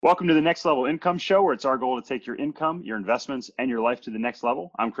Welcome to the Next Level Income Show, where it's our goal to take your income, your investments, and your life to the next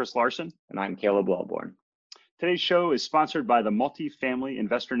level. I'm Chris Larson. And I'm Caleb Wellborn. Today's show is sponsored by the Multifamily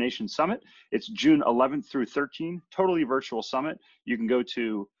Investor Nation Summit. It's June 11th through 13th, totally virtual summit. You can go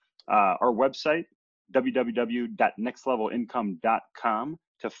to our website, www.nextlevelincome.com,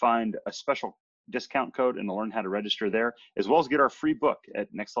 to find a special discount code and to learn how to register there, as well as get our free book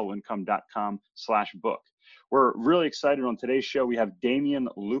at nextlevelincome.com/book. We're really excited. On today's show, we have DAMION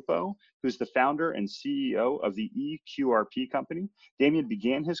LUPO, who's the founder and CEO of the EQRP company. DAMION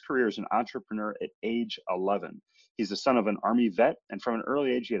began his career as an entrepreneur at age 11. He's the son of an Army vet, and from an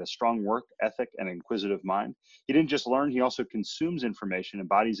early age, he had a strong work ethic and inquisitive mind. He didn't just learn, he also consumes information,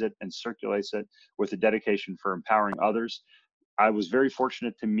 embodies it, and circulates it with a dedication for empowering others. I was very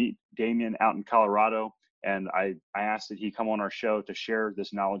fortunate to meet DAMION out in Colorado, and I asked that he come on our show to share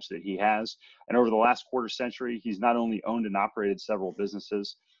this knowledge that he has. And over the last quarter century, he's not only owned and operated several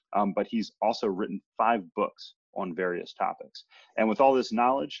businesses, but he's also written 5 books on various topics. And with all this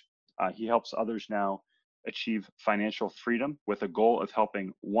knowledge, he helps others now achieve financial freedom with a goal of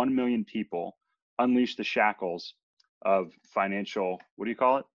helping 1 million people unleash the shackles of financial, what do you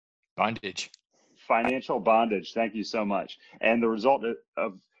call it? Bondage. Financial bondage. Thank you so much. And the result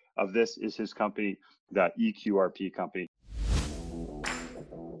of this is his company, the EQRP company.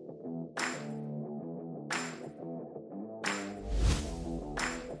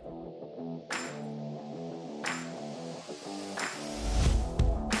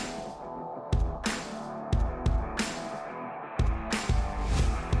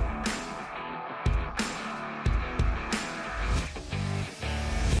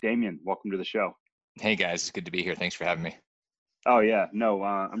 DAMION, welcome to the show. Hey guys, it's good to be here. Thanks for having me. Oh yeah, no,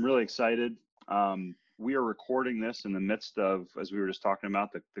 I'm really excited. We are recording this in the midst of, as we were just talking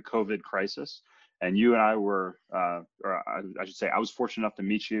about, the COVID crisis. And you and I were, or I should say, I was fortunate enough to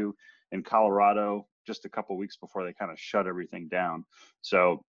meet you in Colorado just a couple of weeks before they kind of shut everything down.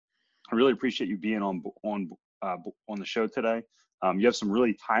 So I really appreciate you being on the show today. You have some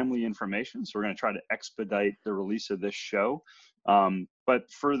really timely information, so we're going to try to expedite the release of this show. But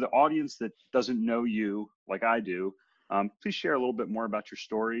for the audience that doesn't know you like I do, please share a little bit more about your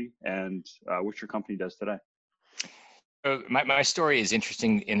story and what your company does today. My story is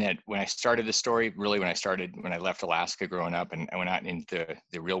interesting in that when I started the story, really when I left Alaska growing up and I went out into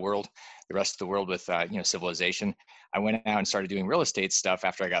the real world, the rest of the world with civilization, I went out and started doing real estate stuff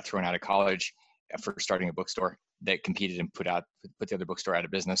after I got thrown out of college for starting a bookstore that competed and put the other bookstore out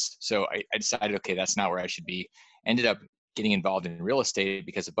of business. So I decided, okay, that's not where I should be. Ended up getting involved in real estate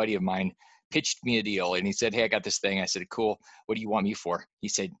because a buddy of mine pitched me a deal and he said, hey, I got this thing. I said, cool. What do you want me for? He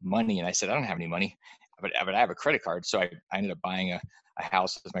said, money. And I said, I don't have any money, but I have a credit card. So I ended up buying a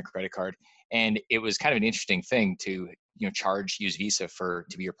house with my credit card. And it was kind of an interesting thing to, use Visa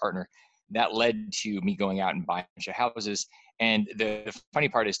to be your partner. That led to me going out and buying a bunch of houses. And the funny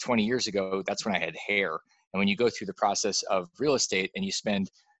part is 20 years ago, that's when I had hair. And when you go through the process of real estate and you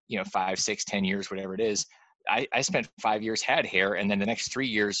spend, 5, 6, 10 years, whatever it is, I spent 5 years, had hair, and then the next 3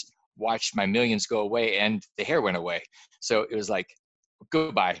 years watched my millions go away and the hair went away. So it was like,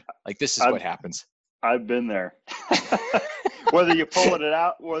 goodbye. Like, this is what happens. I've been there. whether you pull it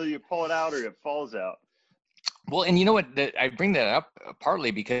out or it falls out. Well, and you know what, I bring that up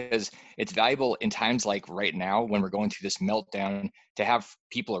partly because it's valuable in times like right now when we're going through this meltdown to have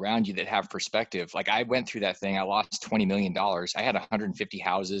people around you that have perspective. Like I went through that thing. I lost $20 million. I had 150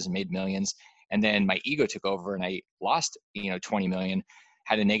 houses and made millions. And then my ego took over and I lost, 20 million,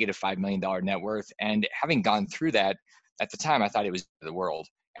 had a negative $5 million net worth. And having gone through that at the time, I thought it was the world.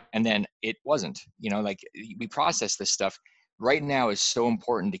 And then it wasn't, we process this stuff. Right now is so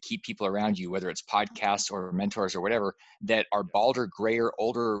important to keep people around you, whether it's podcasts or mentors or whatever, that are balder, grayer,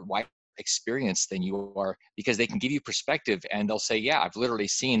 older, white experienced than you are, because they can give you perspective and they'll say, yeah, I've literally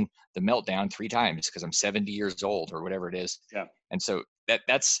seen the meltdown 3 times because I'm 70 years old or whatever it is. Yeah. And so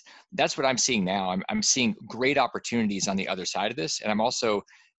that's what I'm seeing now. I'm seeing great opportunities on the other side of this. And I'm also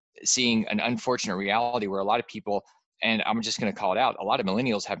seeing an unfortunate reality where a lot of people, and I'm just going to call it out, a lot of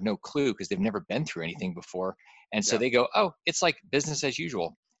millennials have no clue because they've never been through anything before. And so they go, oh, it's like business as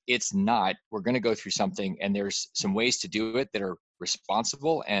usual. It's not. We're going to go through something, and there's some ways to do it that are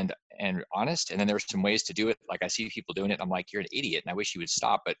responsible and honest. And then there's some ways to do it. Like I see people doing it. I'm like, you're an idiot, and I wish you would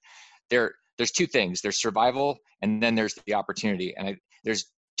stop. But there's 2 things. There's survival, and then there's the opportunity. And there's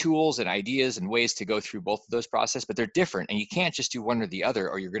tools and ideas and ways to go through both of those processes, but they're different. And you can't just do one or the other,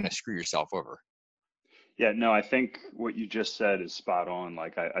 or you're going to screw yourself over. Yeah, no, I think what you just said is spot on.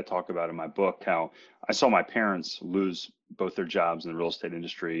 Like I talk about in my book, how I saw my parents lose both their jobs in the real estate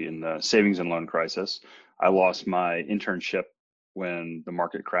industry in the savings and loan crisis. I lost my internship when the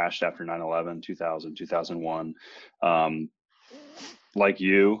market crashed after 9/11, 2000, 2001. Like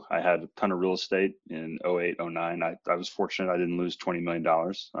you, I had a ton of real estate in 08, 09. I was fortunate I didn't lose $20 million.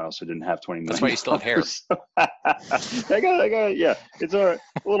 I also didn't have $20 million. That's why you still have hair. So I got, yeah, it's all right,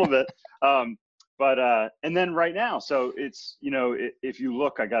 a little bit. And then right now, so it's, if you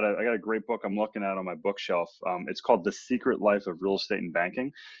look, I got a great book I'm looking at on my bookshelf. It's called The Secret Life of Real Estate and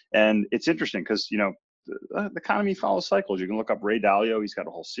Banking. And it's interesting because, the economy follows cycles. You can look up Ray Dalio. He's got a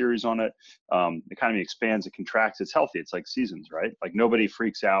whole series on it. The economy expands, it contracts, it's healthy. It's like seasons, right? Like nobody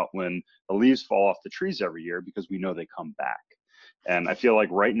freaks out when the leaves fall off the trees every year because we know they come back. And I feel like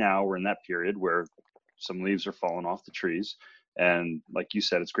right now we're in that period where some leaves are falling off the trees. And like you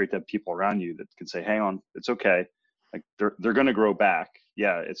said, it's great to have people around you that can say, hang on, it's okay. Like they're going to grow back.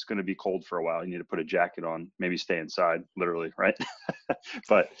 Yeah, it's going to be cold for a while. You need to put a jacket on, maybe stay inside, literally, right?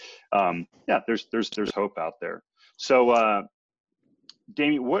 But yeah, there's hope out there. So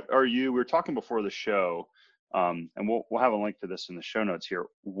Damien, we were talking before the show, and we'll have a link to this in the show notes here.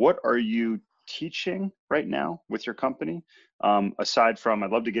 What are you teaching right now with your company? Aside from,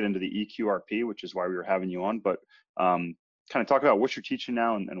 I'd love to get into the EQRP, which is why we were having you on, but kind of talk about what you're teaching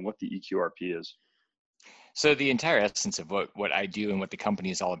now and what the EQRP is. So the entire essence of what I do and what the company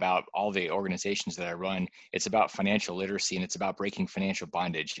is all about, all the organizations that I run, it's about financial literacy and it's about breaking financial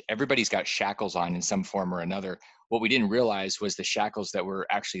bondage. Everybody's got shackles on in some form or another. What we didn't realize was the shackles that were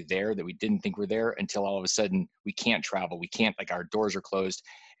actually there that we didn't think were there until all of a sudden we can't travel. We can't, like our doors are closed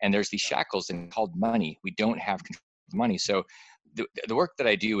and there's these shackles and called money. We don't have control of money. So the work that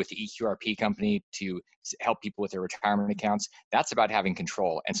I do with the EQRP company to help people with their retirement accounts, that's about having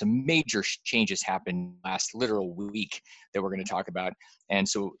control. And some major changes happened last literal week that we're going to talk about. And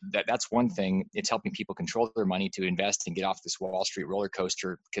so that's one thing. It's helping people control their money to invest and get off this Wall Street roller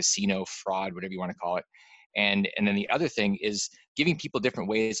coaster, casino, fraud, whatever you want to call it. And then the other thing is giving people different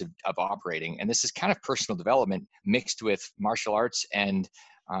ways of operating. And this is kind of personal development mixed with martial arts and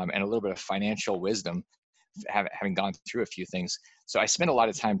a little bit of financial wisdom, having gone through a few things. So I spend a lot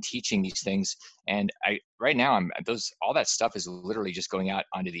of time teaching these things. And right now all that stuff is literally just going out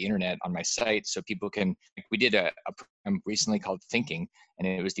onto the internet on my site. So people can, we did a program recently called Thinking, and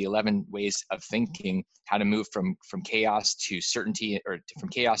it was the 11 ways of thinking, how to move from chaos to certainty, or from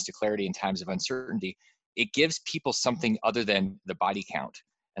chaos to clarity in times of uncertainty. It gives people something other than the body count.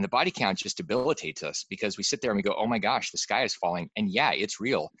 And the body count just debilitates us because we sit there and we go, oh my gosh, the sky is falling. And yeah, it's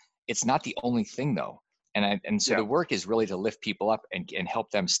real. It's not the only thing though. So the work is really to lift people up and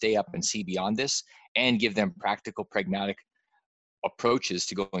help them stay up and see beyond this and give them practical, pragmatic approaches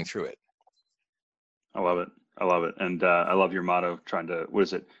to going through it. I love it. I love it. And I love your motto,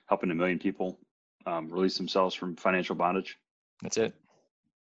 helping 1 million people release themselves from financial bondage? That's it.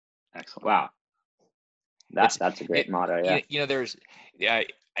 Excellent. Wow. That's a great motto. Yeah.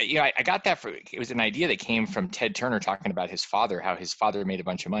 I got that it was an idea that came from Ted Turner talking about his father, how his father made a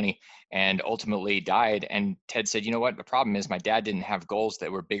bunch of money and ultimately died. And Ted said, you know what, the problem is my dad didn't have goals that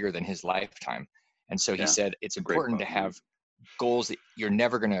were bigger than his lifetime. And so he said, it's important to have goals that you're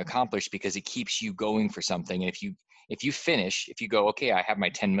never going to accomplish because it keeps you going for something. And if you go, okay, I have my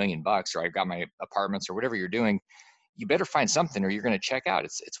 10 million bucks or I've got my apartments or whatever you're doing, you better find something or you're going to check out.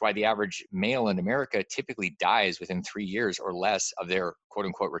 It's why the average male in America typically dies within 3 years or less of their quote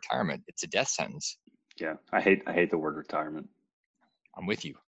unquote retirement. It's a death sentence. Yeah. I hate the word retirement. I'm with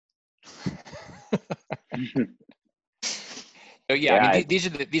you. So yeah, I mean, these are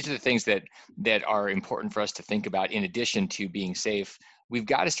the things that are important for us to think about in addition to being safe. We've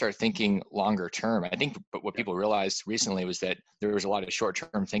got to start thinking longer term. I think what people realized recently was that there was a lot of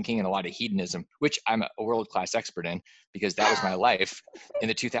short-term thinking and a lot of hedonism, which I'm a world-class expert in because that was my life in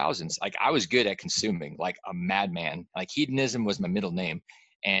the 2000s. Like I was good at consuming, like a madman. Like hedonism was my middle name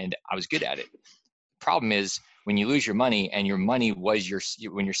and I was good at it. Problem is when you lose your money and your money was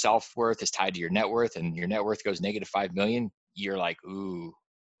when your self-worth is tied to your net worth and your net worth goes negative 5 million, you're like, ooh,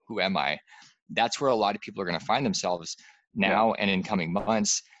 who am I? That's where a lot of people are going to find themselves now and in coming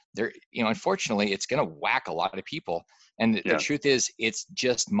months. They're, unfortunately, it's going to whack a lot of people. And the truth is, it's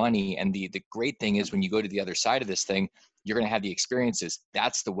just money. And the great thing is when you go to the other side of this thing, you're going to have the experiences.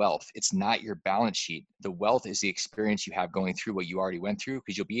 That's the wealth. It's not your balance sheet. The wealth is the experience you have going through what you already went through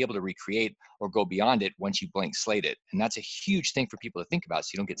because you'll be able to recreate or go beyond it once you blank slate it. And that's a huge thing for people to think about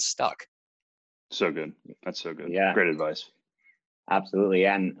so you don't get stuck. So good. That's so good. Yeah. Great advice. Absolutely.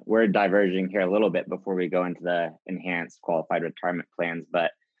 And we're diverging here a little bit before we go into the enhanced qualified retirement plans.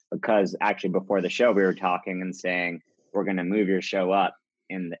 But because actually before the show, we were talking and saying, we're going to move your show up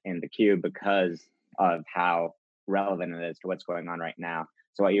in the queue because of how relevant it is to what's going on right now.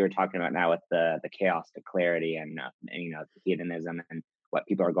 So what you were talking about now with the chaos to clarity and you know, the hedonism and what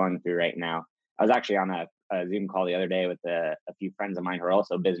people are going through right now. I was actually on a Zoom call the other day with a few friends of mine who are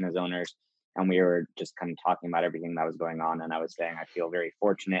also business owners, and we were just kind of talking about everything that was going on. And I was saying I feel very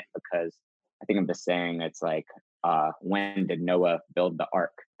fortunate because I think of the saying, it's like, when did Noah build the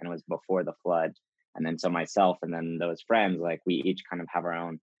ark? And it was before the flood. And then so myself and then those friends, like we each kind of have our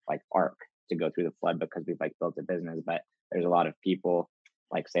own like arc to go through the flood because we've like built a business. But there's a lot of people,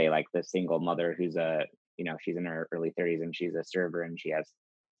 like say like the single mother who's you know, she's in her early 30s and she's a server and she has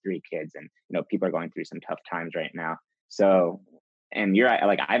 3 kids, and you know, people are going through some tough times right now. So, and you're right,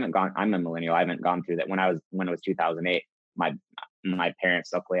 like I'm a millennial, I haven't gone through that. When it was 2008, my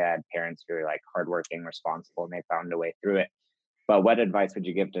parents, luckily I had parents who were like hardworking, responsible, and they found a way through it. But what advice would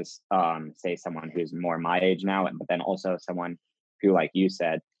you give to say someone who's more my age now, but then also someone who, like you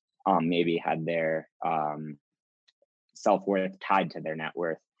said, maybe had their self-worth tied to their net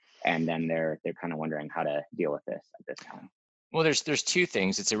worth, and then they're kind of wondering how to deal with this at this time? Well, there's 2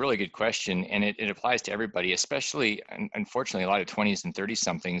 things. It's a really good question, and it applies to everybody, especially, unfortunately, a lot of 20s and 30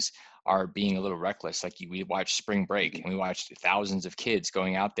 somethings are being a little reckless. Like we watched Spring Break, and we watched thousands of kids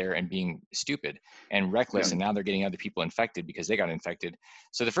going out there and being stupid and reckless, and now they're getting other people infected because they got infected.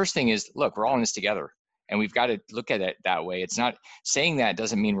 So the first thing is, look, we're all in this together, and we've got to look at it that way. It's not saying that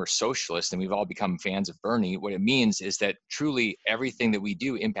doesn't mean we're socialists and we've all become fans of Bernie. What it means is that truly everything that we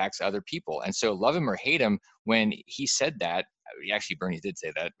do impacts other people. And so love him or hate him, when he said that, actually Bernie did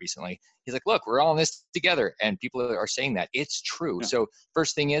say that recently, he's like, look, we're all in this together, and people are saying that it's true. So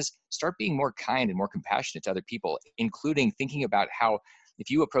first thing is, start being more kind and more compassionate to other people, including thinking about how if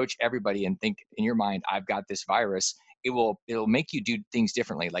you approach everybody and think in your mind, I've got this virus, it'll make you do things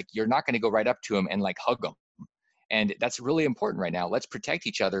differently. Like you're not going to go right up to them and like hug them. And that's really important right now. Let's protect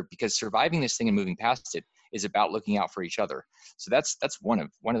each other, because surviving this thing and moving past it is about looking out for each other. So that's one of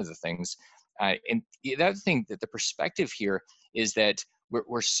the things. And the other thing, that the perspective here is that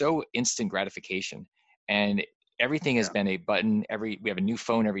we're so instant gratification, and everything has been a button. We have a new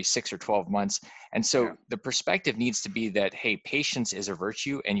phone every 6 or 12 months. And so the perspective needs to be that, hey, patience is a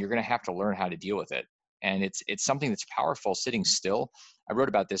virtue, and you're going to have to learn how to deal with it. And it's something that's powerful, sitting still. I wrote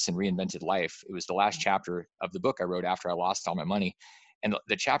about this in Reinvented Life. It was the last chapter of the book I wrote after I lost all my money. And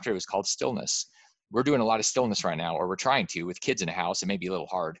the chapter was called Stillness. We're doing a lot of stillness right now, or we're trying to, with kids in a house. It may be a little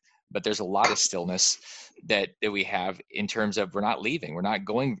hard, but there's a lot of stillness that we have in terms of we're not leaving. We're not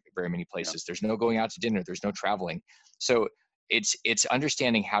going very many places. There's no going out to dinner. There's no traveling. So it's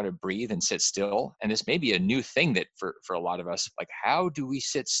understanding how to breathe and sit still. And this may be a new thing that for a lot of us, like, how do we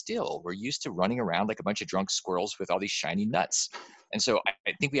sit still? We're used to running around like a bunch of drunk squirrels with all these shiny nuts. And so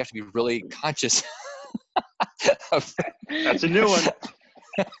I think we have to be really conscious of that. That's a new one.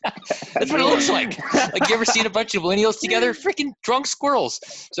 That's what it looks like. Like, you ever seen a bunch of millennials together? Freaking drunk squirrels.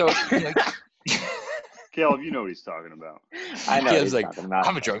 So, Caleb, you know what he's talking about. I know. Caleb's like,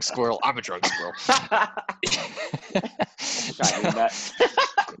 I'm a drunk squirrel. I'm a drunk squirrel.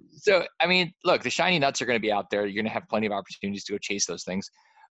 So, I mean, look, the shiny nuts are going to be out there. You're going to have plenty of opportunities to go chase those things.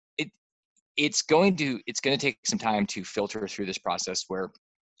 It's going to take some time to filter through this process where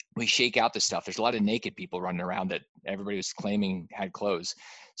we shake out the stuff. There's a lot of naked people running around that everybody was claiming had clothes.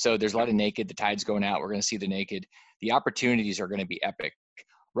 So there's a lot of naked. The tide's going out. We're going to see the naked. The opportunities are going to be epic.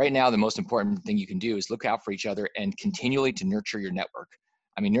 Right now, the most important thing you can do is look out for each other and continually to nurture your network.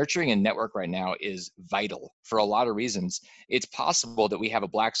 I mean, nurturing a network right now is vital for a lot of reasons. It's possible that we have a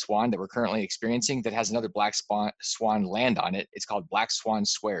black swan that we're currently experiencing that has another black swan land on it. It's called black swan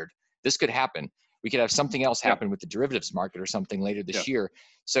squared. This could happen. We could have something else happen with the derivatives market or something later this year.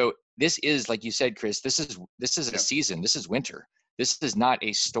 So this is, like you said, Chris, this is a season. This is winter. This is not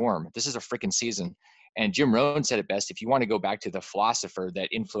a storm. This is a freaking season. And Jim Rohn said it best. If you want to go back to the philosopher that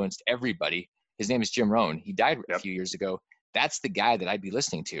influenced everybody, his name is Jim Rohn. He died a few years ago. That's the guy that I'd be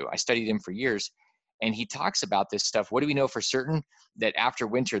listening to. I studied him for years. And he talks about this stuff. What do we know for certain? That after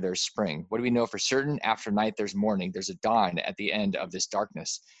winter, there's spring. What do we know for certain? After night, there's morning. There's a dawn at the end of this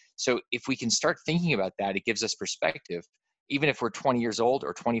darkness. So if we can start thinking about that, it gives us perspective, even if we're 20 years old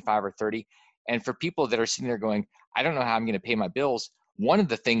or 25 or 30. And for people that are sitting there going, I don't know how I'm going to pay my bills. One of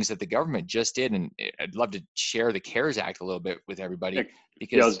the things that the government just did, and I'd love to share the CARES Act a little bit with everybody.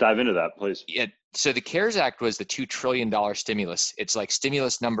 Because, let's dive into that, please. Yeah. So the CARES Act was the $2 trillion stimulus. It's like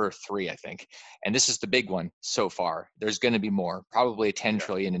stimulus number 3, I think. And this is the big one so far. There's going to be more, probably 10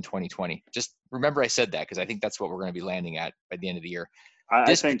 trillion in 2020. Just remember I said that, because I think that's what we're going to be landing at by the end of the year.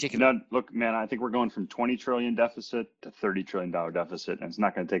 I think, look, man, I think we're going from 20 trillion deficit to $30 trillion deficit, and it's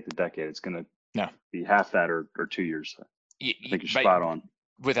not going to take the decade. It's going to be half that or 2 years. I think you're spot on.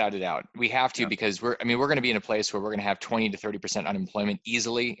 Without a doubt, we have to, Yeah. because we're going to be in a place where we're going to have 20 to 30% unemployment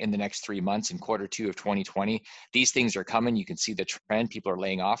easily in the next 3 months in Q2 of 2020. These things are coming. You can see the trend. People are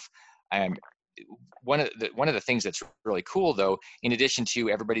laying off. One of the things that's really cool, though, in addition to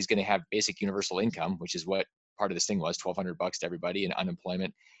everybody's going to have basic universal income, which is what part of this thing was, $1,200 to everybody in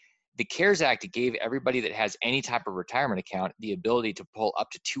unemployment. The CARES Act gave everybody that has any type of retirement account the ability to pull up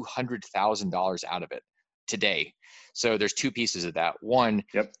to $200,000 out of it today. So there's two pieces of that. One,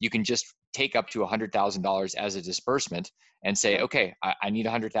 Yep. you can just take up to $100,000 as a disbursement and say, okay, I need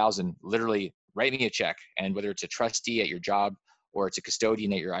 100,000, literally write me a check. And whether it's a trustee at your job or it's a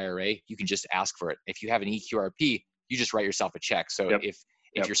custodian at your IRA, you can just ask for it. If you have an EQRP, you just write yourself a check. So if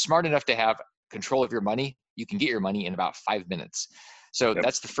you're smart enough to have control of your money, you can get your money in about 5 minutes. So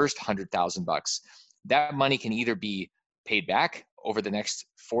that's the first $100,000. That money can either be paid back over the next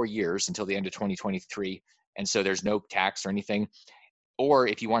 4 years until the end of 2023. And so there's no tax or anything. Or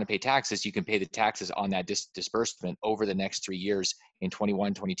if you want to pay taxes, you can pay the taxes on that disbursement over the next 3 years in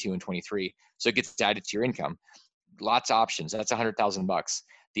 21, 22, and 23. So it gets added to your income. Lots of options. That's $100,000.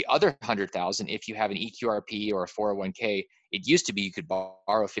 The other 100,000, if you have an EQRP or a 401k, it used to be you could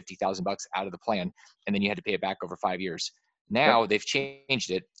borrow 50,000 bucks out of the plan, and then you had to pay it back over 5 years. Now they've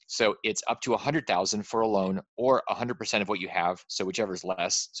changed it, so it's up to 100,000 for a loan, or 100% of what you have. So whichever is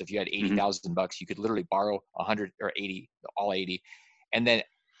less. So if you had 80,000 bucks, you could literally borrow 100 or 80, all 80, and then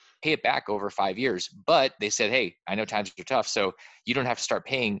pay it back over 5 years. But they said, hey, I know times are tough, so you don't have to start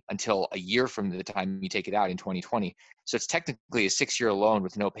paying until a year from the time you take it out in 2020. So it's technically a 6-year loan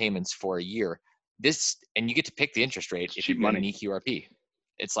with no payments for a year. And you get to pick the interest rate if you've got an EQRP.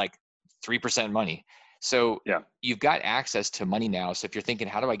 It's like 3% money. So you've got access to money now. So if you're thinking,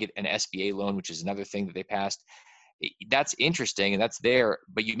 how do I get an SBA loan, which is another thing that they passed, that's interesting and that's there,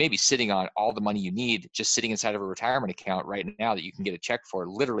 but you may be sitting on all the money you need just sitting inside of a retirement account right now that you can get a check for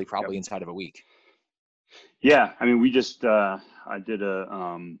literally probably inside of a week. Yeah. I mean, we just, I did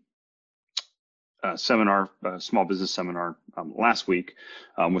a seminar, a small business seminar last week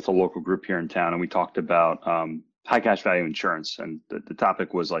with a local group here in town. And we talked about high cash value insurance. And the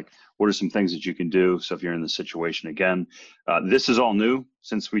topic was like, what are some things that you can do? So if you're in this situation again, this is all new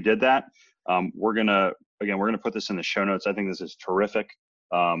since we did that. We're going to put this in the show notes. I think this is terrific.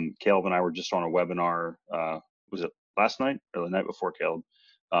 Caleb and I were just on a webinar, was it last night or the night before, Caleb,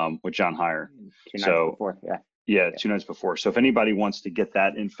 with John Heyer. 2 nights before, Yeah, 2 nights before. So if anybody wants to get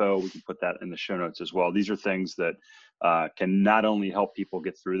that info, we can put that in the show notes as well. These are things that can not only help people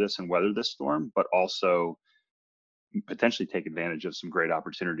get through this and weather this storm, but also potentially take advantage of some great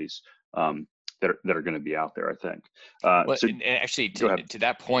opportunities that are going to be out there, I think. And actually, to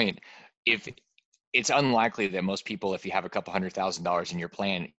that point, if it's unlikely that most people, if you have a couple $100,000 in your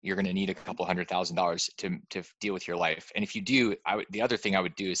plan, you're going to need a couple $100,000 to deal with your life. And if you do, the other thing I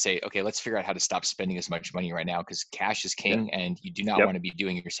would do is say, okay, let's figure out how to stop spending as much money right now, because cash is king and you do not want to be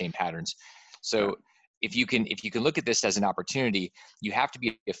doing your same patterns. So if you can look at this as an opportunity, you have to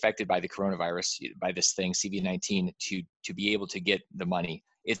be affected by the coronavirus, by this thing, CV-19, to be able to get the money.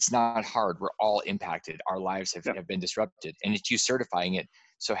 It's not hard. We're all impacted. Our lives have been disrupted, and it's you certifying it.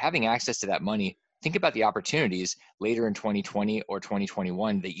 So having access to that money, think about the opportunities later in 2020 or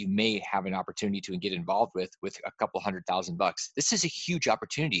 2021 that you may have an opportunity to get involved with a couple $100,000. This is a huge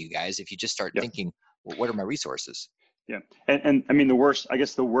opportunity, you guys, if you just start thinking, well, what are my resources? Yeah. And I mean, the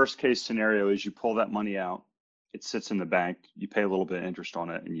worst case scenario is you pull that money out, it sits in the bank, you pay a little bit of interest on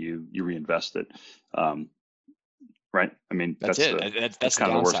it, and you reinvest it. Right. I mean, that's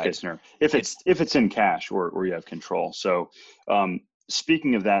kind of the worst case scenario. If it's in cash or you have control. So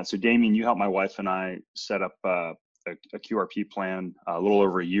speaking of that, so Damien, you helped my wife and I set up a QRP plan a little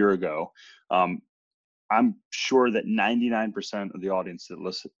over a year ago. I'm sure that 99% of the audience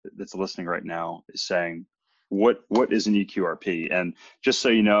that's listening right now is saying, what is an EQRP? And just so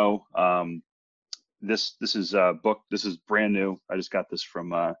you know, this is a book. This is brand new. I just got this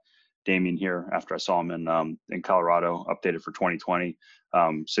from Damien here after I saw him in Colorado, updated for 2020.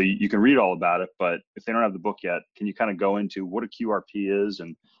 So you can read all about it, but if they don't have the book yet, can you kind of go into what a QRP is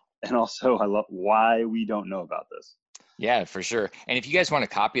and also I love why we don't know about this? Yeah, for sure. And if you guys want a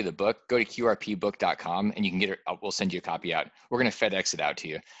copy of the book, go to qrpbook.com and you can get it. We'll send you a copy out. We're going to FedEx it out to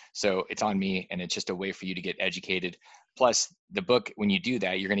you. So it's on me, and it's just a way for you to get educated. Plus the book, when you do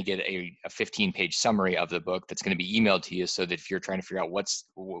that, you're going to get a 15-page summary of the book that's going to be emailed to you, so that if you're trying to figure out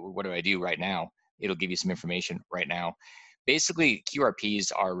what do I do right now, it'll give you some information right now. Basically,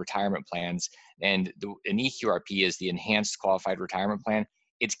 QRPs are retirement plans, and an EQRP is the Enhanced Qualified Retirement Plan.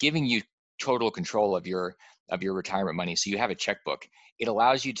 It's giving you total control of your retirement money. So you have a checkbook. It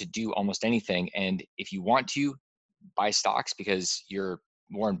allows you to do almost anything. And if you want to buy stocks because you're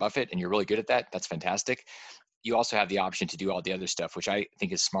Warren Buffett and you're really good at that, that's fantastic. You also have the option to do all the other stuff, which I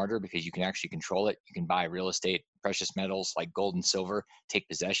think is smarter because you can actually control it. You can buy real estate, precious metals like gold and silver, take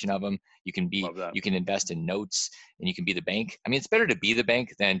possession of them. You can invest in notes, and you can be the bank. I mean, it's better to be the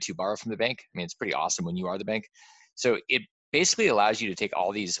bank than to borrow from the bank. I mean, it's pretty awesome when you are the bank. So it basically allows you to take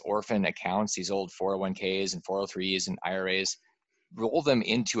all these orphan accounts, these old 401ks and 403s and IRAs, roll them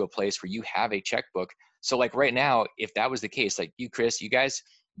into a place where you have a checkbook. So like right now, if that was the case, like you, Chris, you guys,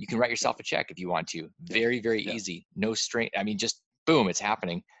 you can write yourself a check if you want to. Very, very easy. No strain. I mean, just boom, it's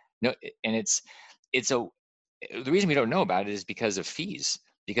happening. No, and the reason we don't know about it is because of fees,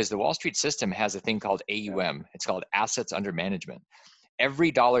 because the Wall Street system has a thing called AUM. It's called assets under management.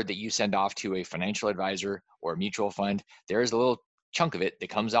 Every dollar that you send off to a financial advisor or a mutual fund, there is a little chunk of it that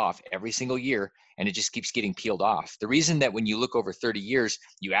comes off every single year, and it just keeps getting peeled off. The reason that when you look over 30 years,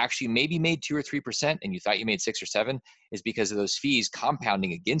 you actually maybe made 2 or 3% and you thought you made 6 or 7 is because of those fees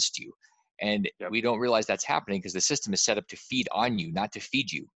compounding against you. And we don't realize that's happening because the system is set up to feed on you, not to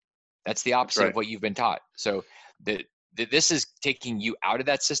feed you. That's the opposite of what you've been taught. So this is taking you out of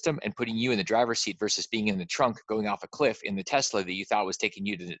that system and putting you in the driver's seat versus being in the trunk going off a cliff in the Tesla that you thought was taking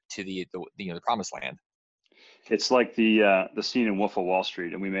you to the promised land. It's like the scene in Wolf of Wall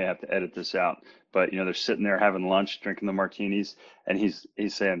Street, and we may have to edit this out, but they're sitting there having lunch, drinking the martinis, and he's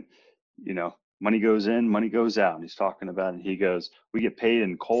saying, money goes in, money goes out, and he's talking about it. He goes, "We get paid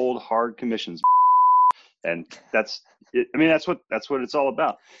in cold, hard commissions," and that's it. I mean, that's what it's all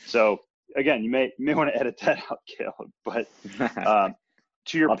about. So again, you may want to edit that out, Caleb. But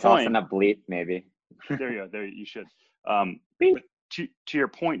to your point, toss in a bleep maybe. There you go. There you should. To your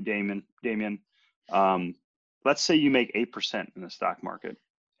point, Damien. Let's say you make 8% in the stock market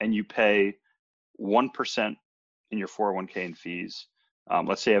and you pay 1% in your 401k in fees.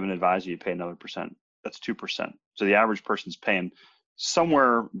 Let's say you have an advisor, you pay another percent. That's 2%. So the average person's paying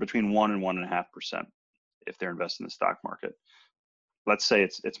somewhere between 1 and 1.5% if they're investing in the stock market. Let's say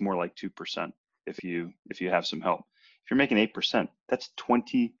it's more like 2% if you have some help. If you're making 8%, that's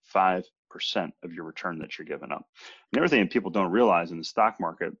 25% of your return that you're giving up. And everything people don't realize in the stock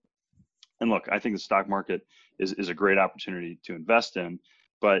market. And look, I think the stock market is a great opportunity to invest in,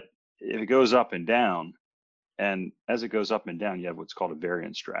 but if it goes up and down, and as it goes up and down, you have what's called a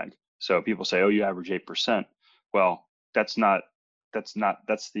variance drag. So people say, "Oh, you average 8%." Well, that's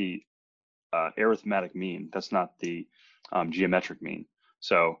the arithmetic mean. That's not the geometric mean.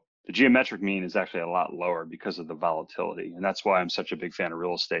 So the geometric mean is actually a lot lower because of the volatility, and that's why I'm such a big fan of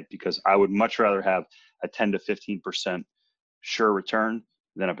real estate, because I would much rather have a 10 to 15% sure return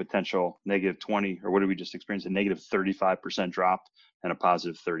than a potential negative 20, or what did we just experience, a negative 35% drop and a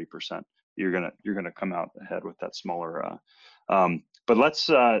positive 30%. You're gonna come out ahead with that smaller. But let's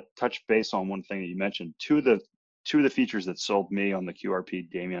touch base on one thing that you mentioned. Two of the features that sold me on the QRP,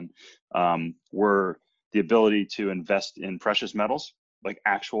 Damien, were the ability to invest in precious metals, like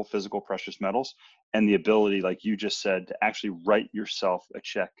actual physical precious metals, and the ability, like you just said, to actually write yourself a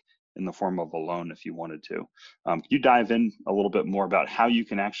check in the form of a loan if you wanted to. Can you dive in a little bit more about how you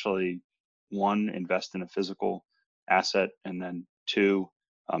can actually, one, invest in a physical asset, and then two,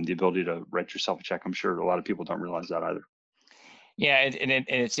 the ability to write yourself a check? I'm sure a lot of people don't realize that either. Yeah, and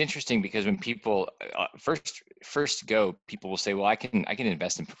it's interesting because when people first go, people will say, "Well, I can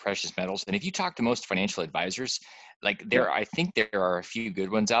invest in precious metals." And if you talk to most financial advisors, like I think there are a few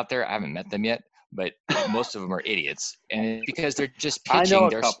good ones out there. I haven't met them yet, but most of them are idiots, and it's because they're just pitching. I know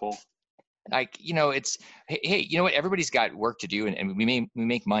a couple. Like, it's, hey, you know what? Everybody's got work to do, and we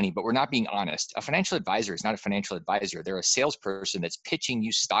make money, but we're not being honest. A financial advisor is not a financial advisor. They're a salesperson that's pitching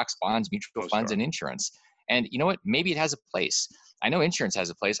you stocks, bonds, mutual funds, and insurance. And you know what? Maybe it has a place. I know insurance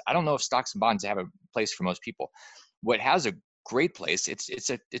has a place. I don't know if stocks and bonds have a place for most people. What has a great place, it's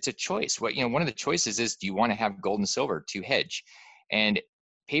a choice. One of the choices is, do you want to have gold and silver to hedge? And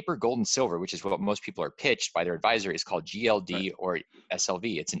paper, gold, and silver, which is what most people are pitched by their advisor, is called GLD or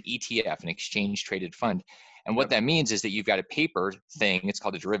SLV. It's an ETF, an exchange traded fund. And what that means is that you've got a paper thing, it's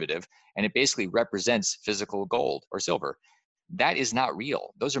called a derivative, and it basically represents physical gold or silver. That is not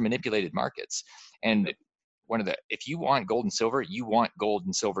real. Those are manipulated markets. And if you want gold and silver, you want gold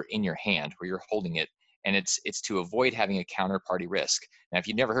and silver in your hand where you're holding it. And it's to avoid having a counterparty risk. Now, if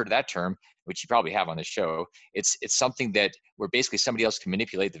you've never heard of that term, which you probably have on the show, it's something that where basically somebody else can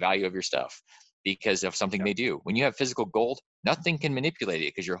manipulate the value of your stuff because of something they do. When you have physical gold, nothing can manipulate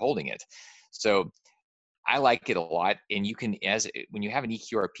it because you're holding it. So I like it a lot. And you can, when you have an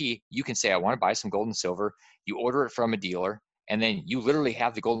EQRP, you can say, I want to buy some gold and silver. You order it from a dealer, and then you literally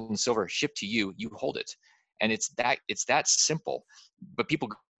have the gold and silver shipped to you. You hold it. And it's that simple. But people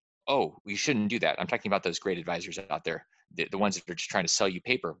oh, you shouldn't do that. I'm talking about those great advisors out there, the ones that are just trying to sell you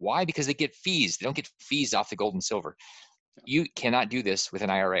paper. Why? Because they get fees. They don't get fees off the gold and silver. You cannot do this with an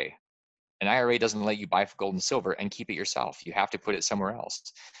IRA. An IRA doesn't let you buy gold and silver and keep it yourself. You have to put it somewhere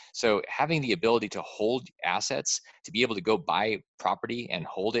else. So having the ability to hold assets, to be able to go buy property and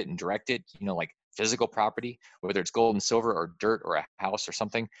hold it and direct it, like physical property, whether it's gold and silver or dirt or a house or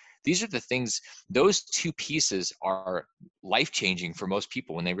something, these are the things, those two pieces are life-changing for most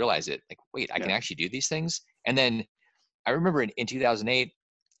people when they realize it. Like, wait, I can actually do these things. And then I remember in 2008,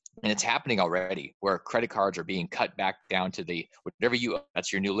 and it's happening already, where credit cards are being cut back down to the whatever you owe,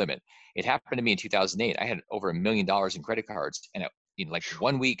 that's your new limit. It happened to me in 2008. I had over $1 million in credit cards, and in like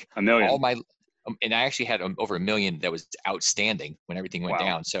 1 week, $1 million. all my and I actually had over $1 million that was outstanding when everything went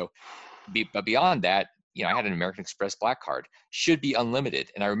down. So, but beyond that, I had an American Express Black Card, should be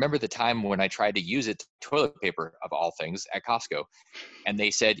unlimited. And I remember the time when I tried to use it, toilet paper of all things, at Costco. And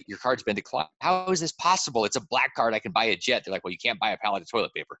they said, your card's been declined. How is this possible? It's a Black Card. I can buy a jet. They're like, well, you can't buy a pallet of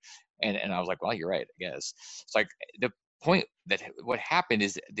toilet paper. And I was like, well, you're right, I guess. It's like the point that what happened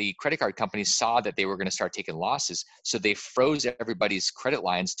is the credit card companies saw that they were going to start taking losses. So they froze everybody's credit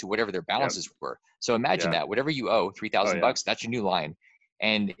lines to whatever their balances were. So imagine that whatever you owe, $3,000, that's your new line.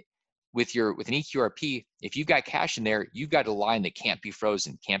 And with an EQRP, if you've got cash in there, you've got a line that can't be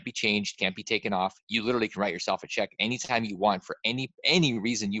frozen, can't be changed, can't be taken off. You literally can write yourself a check anytime you want for any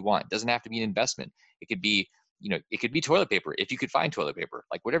reason you want. It doesn't have to be an investment. It could be, it could be toilet paper if you could find toilet paper,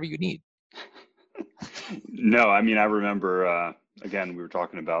 like whatever you need. No, I mean, I remember, again, we were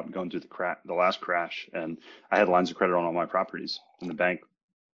talking about going through the last crash, and I had lines of credit on all my properties, and the bank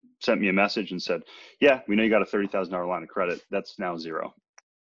sent me a message and said, yeah, we know you got a $30,000 line of credit. That's now zero.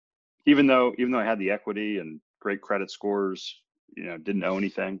 Even though I had the equity and great credit scores, didn't owe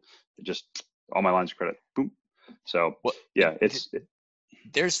anything, just all my lines of credit, boom. So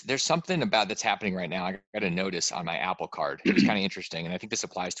there's something about that's happening right now. I got a notice on my Apple Card. It was kind of interesting, and I think this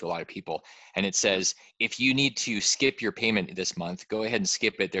applies to a lot of people. And it says, if you need to skip your payment this month, go ahead and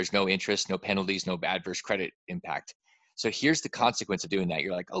skip it. There's no interest, no penalties, no adverse credit impact. So here's the consequence of doing that.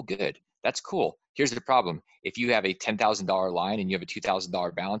 You're like, oh, good. That's cool. Here's the problem. If you have a $10,000 line and you have a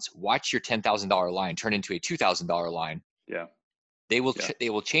 $2,000 balance, watch your $10,000 line turn into a $2,000 line. Yeah. They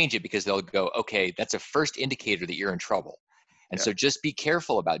will change it because they'll go, okay, that's a first indicator that you're in trouble. And so just be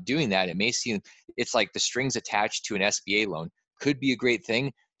careful about doing that. It may seem, it's like the strings attached to an SBA loan could be a great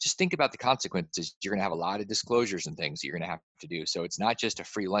thing. Just think about the consequences. You're going to have a lot of disclosures and things that you're going to have to do. So it's not just a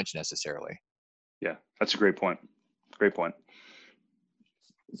free lunch necessarily. Yeah, that's a great point. Great point.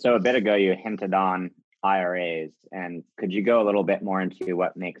 So a bit ago, you hinted on IRAs, and could you go a little bit more into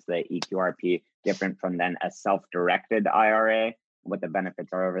what makes the EQRP different from then a self-directed IRA, what the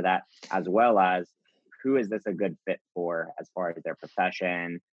benefits are over that, as well as who is this a good fit for as far as their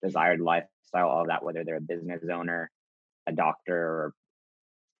profession, desired lifestyle, all of that, whether they're a business owner, a doctor, or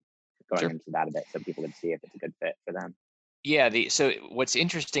going into that a bit so people can see if it's a good fit for them? Yeah, so what's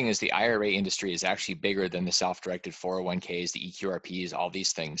interesting is the IRA industry is actually bigger than the self-directed 401ks, the EQRPs, all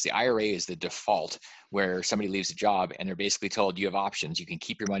these things. The IRA is the default where somebody leaves a job and they're basically told you have options. You can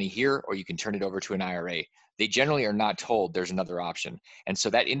keep your money here or you can turn it over to an IRA. They generally are not told there's another option. And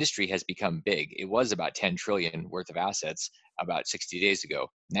so that industry has become big. It was about 10 trillion worth of assets about 60 days ago.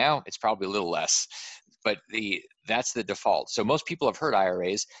 Now it's probably a little less, but that's the default. So most people have heard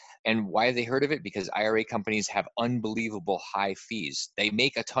IRAs. And why have they heard of it? Because IRA companies have unbelievable high fees. They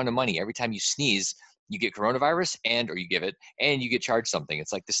make a ton of money. Every time you sneeze, you get coronavirus or you give it and you get charged something.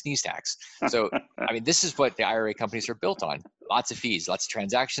 It's like the sneeze tax. So, I mean, this is what the IRA companies are built on. Lots of fees, lots of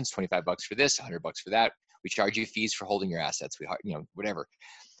transactions, $25 for this, $100 for that. We charge you fees for holding your assets, whatever.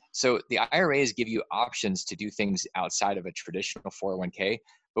 So the IRAs give you options to do things outside of a traditional 401k.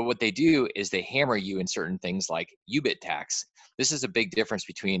 But what they do is they hammer you in certain things like UBIT tax. This is a big difference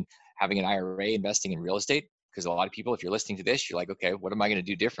between having an IRA investing in real estate, because a lot of people, if you're listening to this, you're like, okay, what am I going to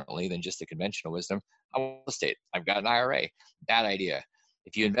do differently than just the conventional wisdom? Real estate. I've got an IRA. Bad idea.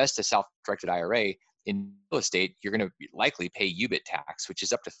 If you invest a self-directed IRA in real estate, you're going to likely pay UBIT tax, which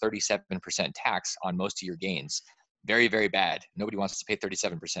is up to 37% tax on most of your gains. Very, very bad. Nobody wants to pay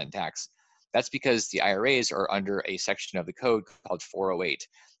 37% tax. That's because the IRAs are under a section of the code called 408.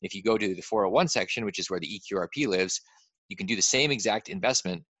 If you go to the 401 section, which is where the EQRP lives, you can do the same exact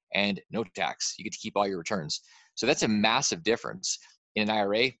investment and no tax. You get to keep all your returns. So that's a massive difference. In an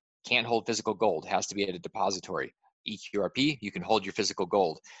IRA, can't hold physical gold. It has to be at a depository. EQRP, you can hold your physical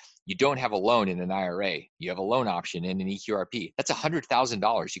gold. You don't have a loan in an IRA. You have a loan option in an EQRP. That's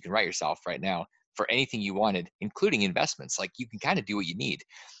 $100,000 you can write yourself right now for anything you wanted, including investments. Like, you can kind of do what you need.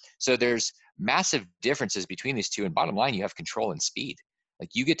 So there's massive differences between these two. And bottom line, you have control and speed. Like,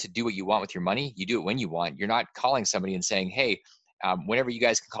 you get to do what you want with your money. You do it when you want. You're not calling somebody and saying, hey, whenever you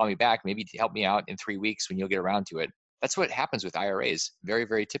guys can call me back, maybe to help me out in 3 weeks when you'll get around to it. That's what happens with IRAs very,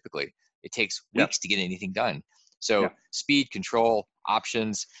 very typically. It takes weeks to get anything done. So speed, control,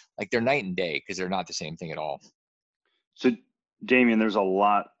 options, like they're night and day because they're not the same thing at all. So Damion, there's a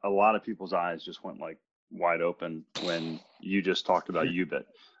lot of people's eyes just went like wide open when you just talked about UBIT.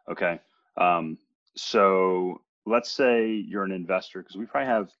 Okay. So let's say you're an investor, because we probably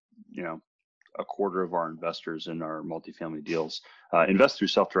have, a quarter of our investors in our multifamily deals invest through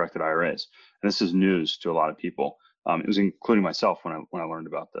self-directed IRAs. And this is news to a lot of people. It was including myself when I learned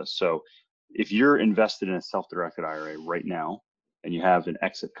about this. So if you're invested in a self-directed IRA right now and you have an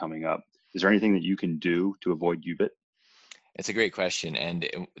exit coming up, is there anything that you can do to avoid UBIT? It's a great question. And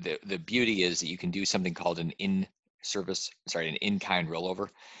the beauty is that you can do something called an in-kind rollover.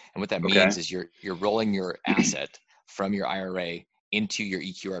 And what that means is you're rolling your asset from your IRA into your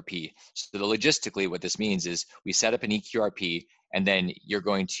EQRP. So logistically, what this means is we set up an EQRP, and then we're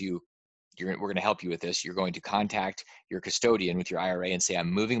going to help you with this. You're going to contact your custodian with your IRA and say, I'm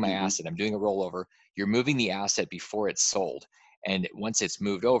moving my asset. I'm doing a rollover. You're moving the asset before it's sold. And once it's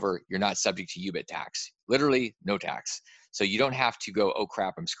moved over, you're not subject to UBIT tax. Literally no tax. So you don't have to go, oh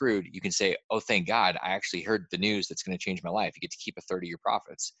crap, I'm screwed. You can say, oh, thank God, I actually heard the news that's going to change my life. You get to keep a third of your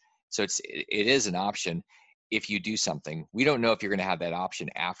profits. So it is an option if you do something. We don't know if you're going to have that option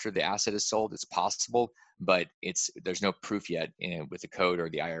after the asset is sold. It's possible, but there's no proof yet with the code or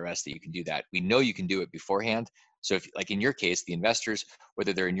the IRS that you can do that. We know you can do it beforehand. So if, like in your case, the investors,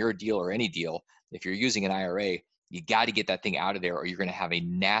 whether they're in your deal or any deal, if you're using an IRA, you got to get that thing out of there or you're going to have a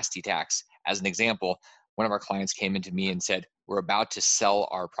nasty tax. As an example, one of our clients came into me and said, we're about to sell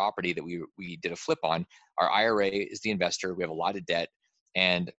our property that we did a flip on. Our IRA is the investor. We have a lot of debt.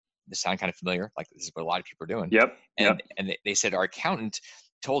 And this sounds kind of familiar, like this is what a lot of people are doing. And they said, our accountant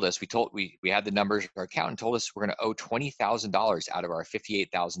told us, we had the numbers, our accountant told us we're going to owe $20,000 out of our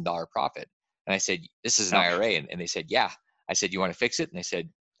 $58,000 profit. And I said, this is an IRA. And they said, yeah. I said, you want to fix it? And they said,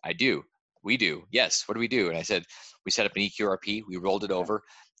 I do. We do. Yes. What do we do? And I said, we set up an EQRP, we rolled it over,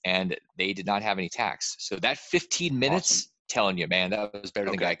 and they did not have any tax. So that 15 minutes, telling you, man, that was better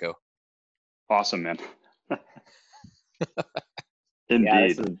than Geico. Awesome, man.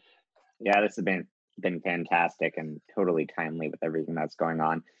 Indeed. This has been fantastic and totally timely with everything that's going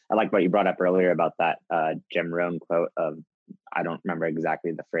on. I like what you brought up earlier about that Jim Rohn quote of, I don't remember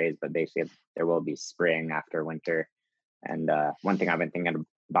exactly the phrase, but basically there will be spring after winter. And one thing I've been thinking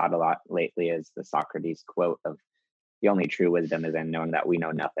about a lot lately is the Socrates quote of, the only true wisdom is in knowing that we know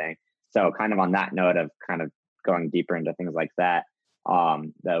nothing. So kind of on that note of kind of going deeper into things like that,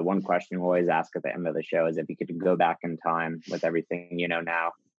 the one question we always ask at the end of the show is if you could go back in time with everything you know now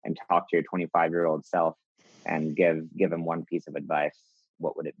and talk to your 25-year-old self and give him one piece of advice,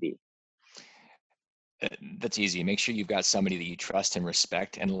 what would it be? That's easy. Make sure you've got somebody that you trust and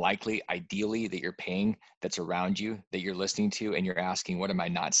respect, and ideally that you're paying, that's around you, that you're listening to, and you're asking, what am I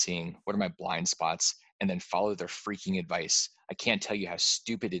not seeing? What are my blind spots? And then follow their freaking advice. I can't tell you how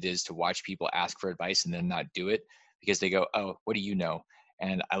stupid it is to watch people ask for advice and then not do it because they go, oh, what do you know?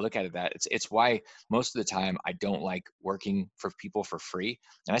 And I look at it that it's why most of the time I don't like working for people for free.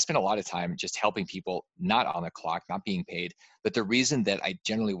 And I spend a lot of time just helping people, not on the clock, not being paid. But the reason that I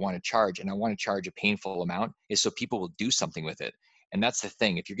generally want to charge, and I want to charge a painful amount, is so people will do something with it. And that's the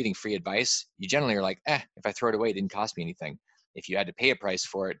thing. If you're getting free advice, you generally are like, if I throw it away, it didn't cost me anything. If you had to pay a price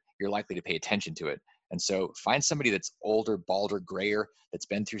for it, you're likely to pay attention to it. And so find somebody that's older, balder, grayer, that's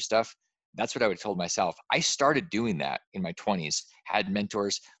been through stuff. That's what I would have told myself. I started doing that in my 20s, had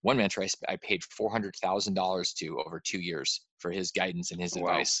mentors. One mentor I paid $400,000 to over 2 years for his guidance and his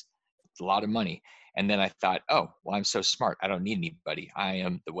advice. It's a lot of money. And then I thought, oh, well, I'm so smart. I don't need anybody.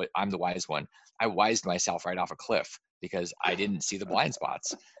 I'm the wise one. I wised myself right off a cliff because I didn't see the blind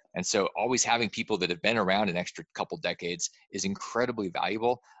spots. And so always having people that have been around an extra couple decades is incredibly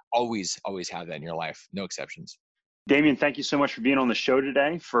valuable. Always have that in your life. No exceptions. Damion, thank you so much for being on the show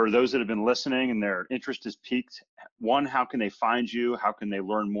today. For those that have been listening and their interest is piqued, one, how can they find you? How can they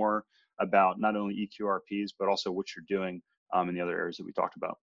learn more about not only EQRPs, but also what you're doing in the other areas that we talked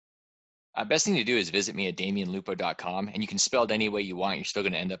about? Best thing to do is visit me at DamionLupo.com, and you can spell it any way you want. You're still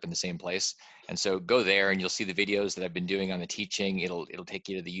going to end up in the same place. And so go there and you'll see the videos that I've been doing on the teaching. It'll take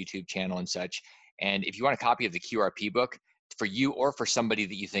you to the YouTube channel and such. And if you want a copy of the QRP book for you or for somebody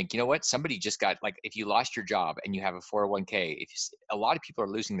that you think, you know what, somebody just got, like if you lost your job and you have a 401k, a lot of people are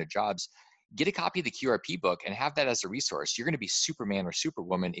losing their jobs. get a copy of the QRP book and have that as a resource. You're going to be Superman or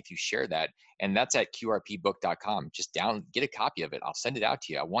Superwoman if you share that. And that's at qrpbook.com. Just get a copy of it. I'll send it out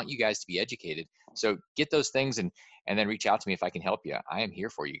to you. I want you guys to be educated. So get those things and then reach out to me if I can help you. I am here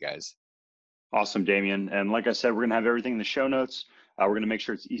for you guys. Awesome, Damion. And like I said, we're going to have everything in the show notes. We're going to make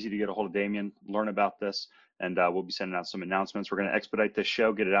sure it's easy to get a hold of Damion, learn about this, and we'll be sending out some announcements. We're going to expedite this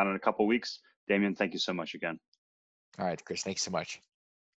show, get it out in a couple weeks. Damion, thank you so much again. All right, Chris, thanks so much.